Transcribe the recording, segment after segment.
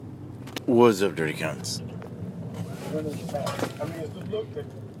What's up, dirty cunts?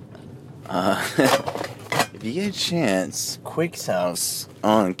 If you get a chance, Quake's House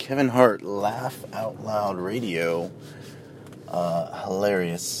on Kevin Hart Laugh Out Loud Radio.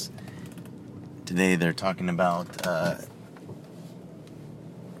 Hilarious. Today they're talking about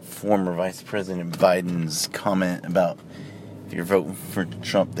former Vice President Biden's comment about if you're voting for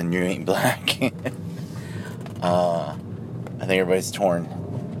Trump, then you ain't black. I think everybody's torn.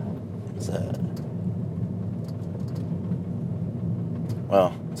 It's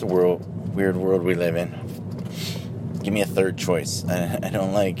a weird world we live in. Give me a third choice. I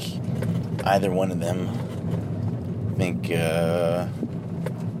don't like either one of them. I think, I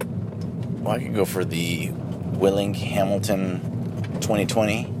could go for the Willing Hamilton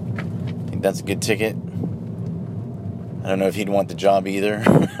 2020. I think that's a good ticket. I don't know if he'd want the job either.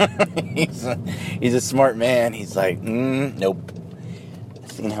 He's a smart man. He's like, nope.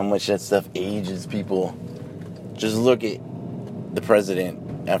 I've seen how much that stuff ages people. Just look at the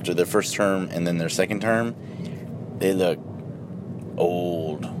president after their first term and then their second term. They look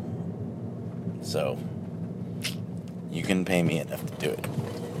old. So, you can pay me enough to do it.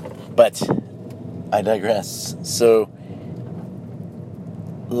 But, I digress. So,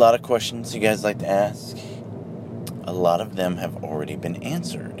 a lot of questions you guys like to ask. A lot of them have already been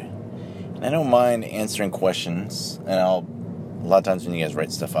answered. And I don't mind answering questions. And a lot of times when you guys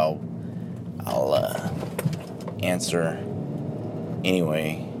write stuff, I'll answer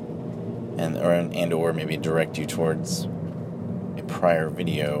anyway. Or maybe direct you towards a prior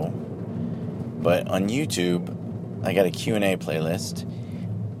video. But on YouTube, I got a Q&A playlist.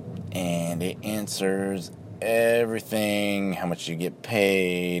 And it answers everything. How much you get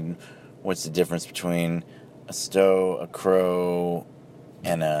paid. What's the difference between a stow, a crow,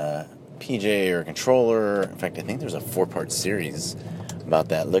 and a PJ or a controller. In fact, I think there's a 4-part series about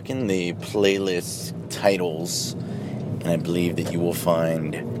that. Look in the playlist titles, and I believe that you will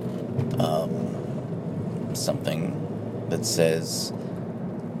find something that says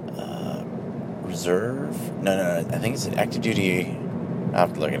reserve. No, I think it's an active duty. I'll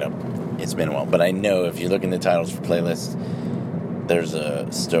have to look it up. It's been a while, but I know if you look in the titles for playlists, there's a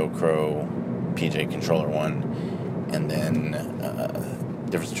stow, crow, PJ controller one, and then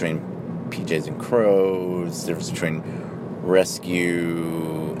difference between PJs and crows, difference between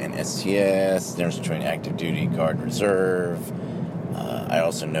rescue and STS, difference between active duty, guard, and reserve. I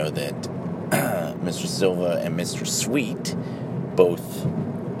also know that Mr. Silva and Mr. Sweet both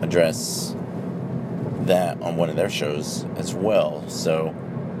address that on one of their shows as well. So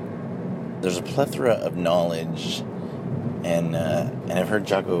there's a plethora of knowledge. And I've heard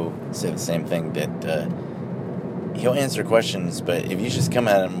Jocko say the same thing, that he'll answer questions, but if you just come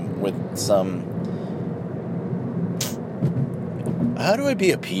at him with some, how do I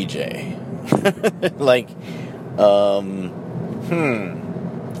be a PJ? Like,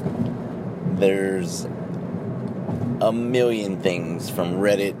 there's a million things from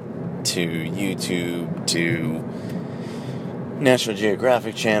Reddit to YouTube to National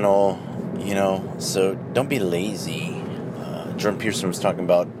Geographic Channel, so don't be lazy. Jordan Peterson was talking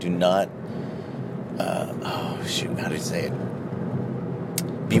about do not, how do you say it?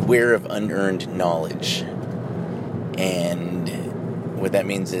 Beware of unearned knowledge. And what that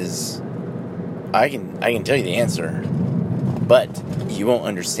means is, I can tell you the answer, but you won't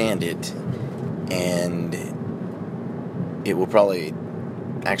understand it, and it will probably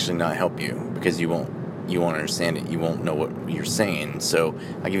actually not help you, because you won't understand it. You won't know what you're saying. So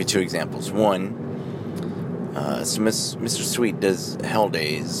I'll give you 2 examples. One, so Mr. Sweet does Hell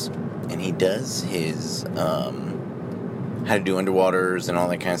Days, and he does his how to do underwaters and all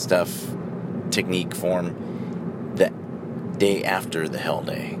that kind of stuff, technique form, the day after the Hell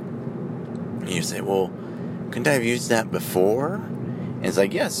Day. And you say, well, couldn't I have used that before? And it's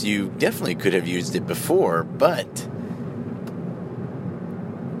like, yes, you definitely could have used it before, but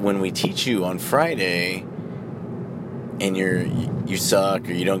when we teach you on Friday and you suck,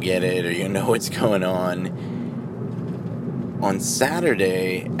 or you don't get it, or you don't know what's going on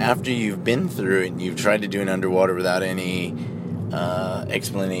Saturday, after you've been through it and you've tried to do an underwater without any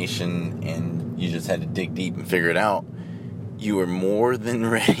explanation, and you just had to dig deep and figure it out, you are more than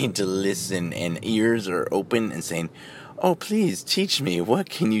ready to listen, and ears are open and saying, oh, please teach me. What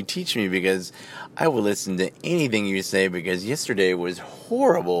can you teach me? Because I will listen to anything you say, because yesterday was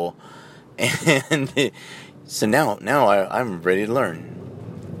horrible. And so now I'm ready to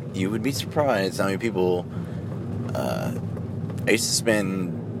learn. You would be surprised how many people,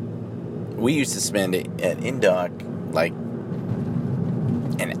 we used to spend it at Indoc like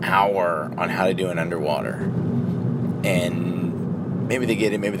an hour on how to do an underwater. And maybe they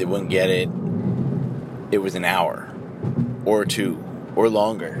get it, maybe they wouldn't get it. It was an hour or two or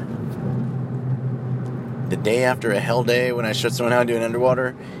longer. The day after a hell day, when I showed someone how to do it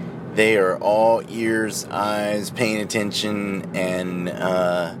underwater, they are all ears, eyes, paying attention, and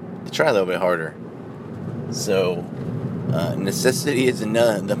they try a little bit harder. So, necessity is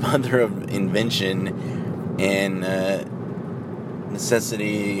the mother of invention, and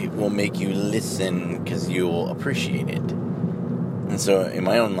necessity will make you listen because you'll appreciate it. And so, in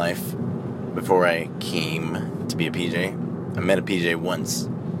my own life, before I came to be a PJ, I met a PJ once,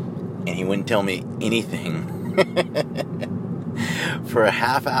 and he wouldn't tell me anything. For a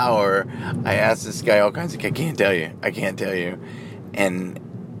half hour, I asked this guy all kinds of, I can't tell you. And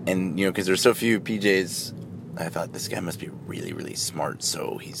you know, because there's so few PJs, I thought this guy must be really, really smart.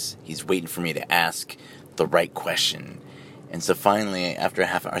 So he's waiting for me to ask the right question. And so finally, after a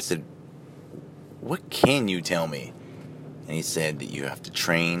half hour, I said, what can you tell me? And he said that you have to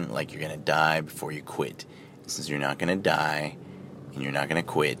train like you're going to die before you quit. And since you're not going to die and you're not going to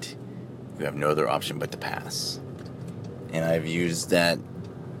quit, you have no other option but to pass. And I've used that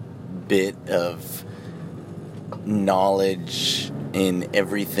bit of knowledge in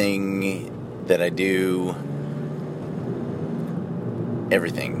everything that I do.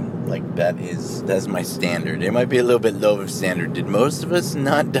 Everything. Like, that's my standard. It might be a little bit low of standard. Did most of us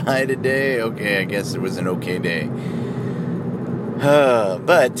not die today? Okay, I guess it was an okay day.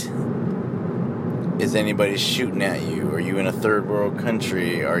 But is anybody shooting at you? Are you in a third world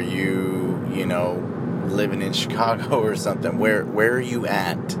country? Are you, living in Chicago or something? Where are you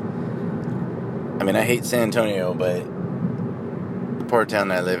at? I mean, I hate San Antonio, but the part of town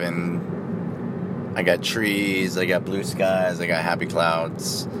that I live in, I got trees, I got blue skies, I got happy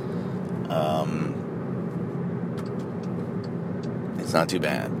clouds. It's not too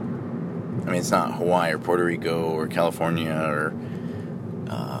bad. I mean, it's not Hawaii or Puerto Rico or California or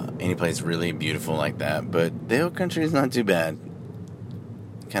any place really beautiful like that, but the hill country is not too bad.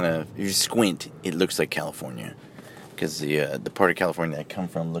 Kind of, if you squint, it looks like California, because the part of California I come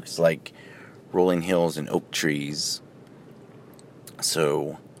from looks like rolling hills and oak trees.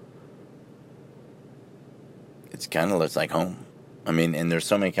 So it's kind of looks like home. I mean, and there's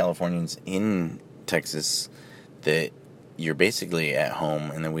so many Californians in Texas that you're basically at home,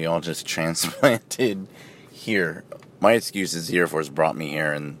 and then we all just transplanted here. My excuse is the Air Force brought me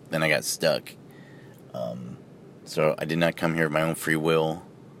here, and then I got stuck. So I did not come here of my own free will.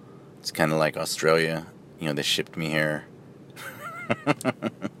 It's kind of like Australia. They shipped me here.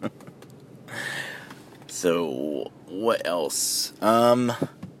 So, what else?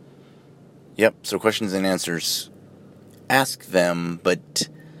 Yep, so questions and answers. Ask them, but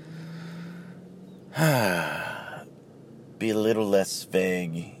be a little less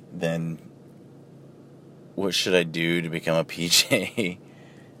vague than what should I do to become a PJ?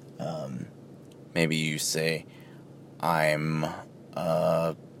 Maybe you say, I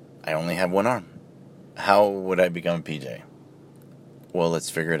only have one arm. How would I become a PJ? Well, let's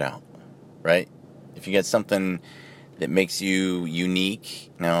figure it out, right? If you got something that makes you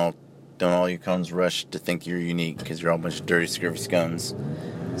unique, now, don't all you cons rush to think you're unique, because you're all a bunch of dirty, scurvy scums.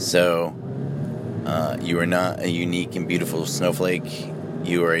 So, you are not a unique and beautiful snowflake.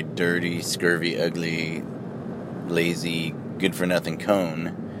 You are a dirty, scurvy, ugly, lazy, good-for-nothing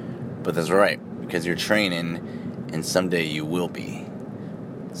cone. But that's right, because you're training, and someday you will be.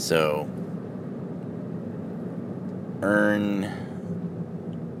 So, earn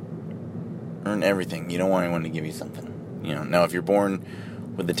everything. You don't want anyone to give you something. Now if you're born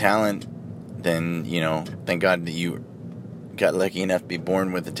with the talent, then, thank God that you got lucky enough to be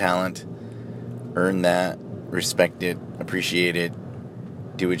born with the talent. Earn that, respect it, appreciate it,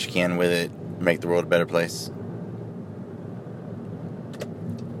 do what you can with it, make the world a better place.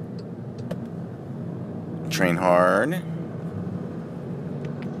 Train hard.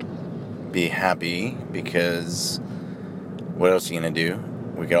 Be happy, because what else are you going to do?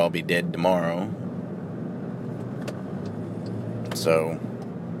 We could all be dead tomorrow. So,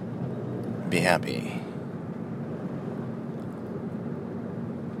 be happy.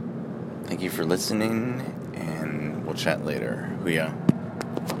 Thank you for listening, and we'll chat later. Hoo-yah.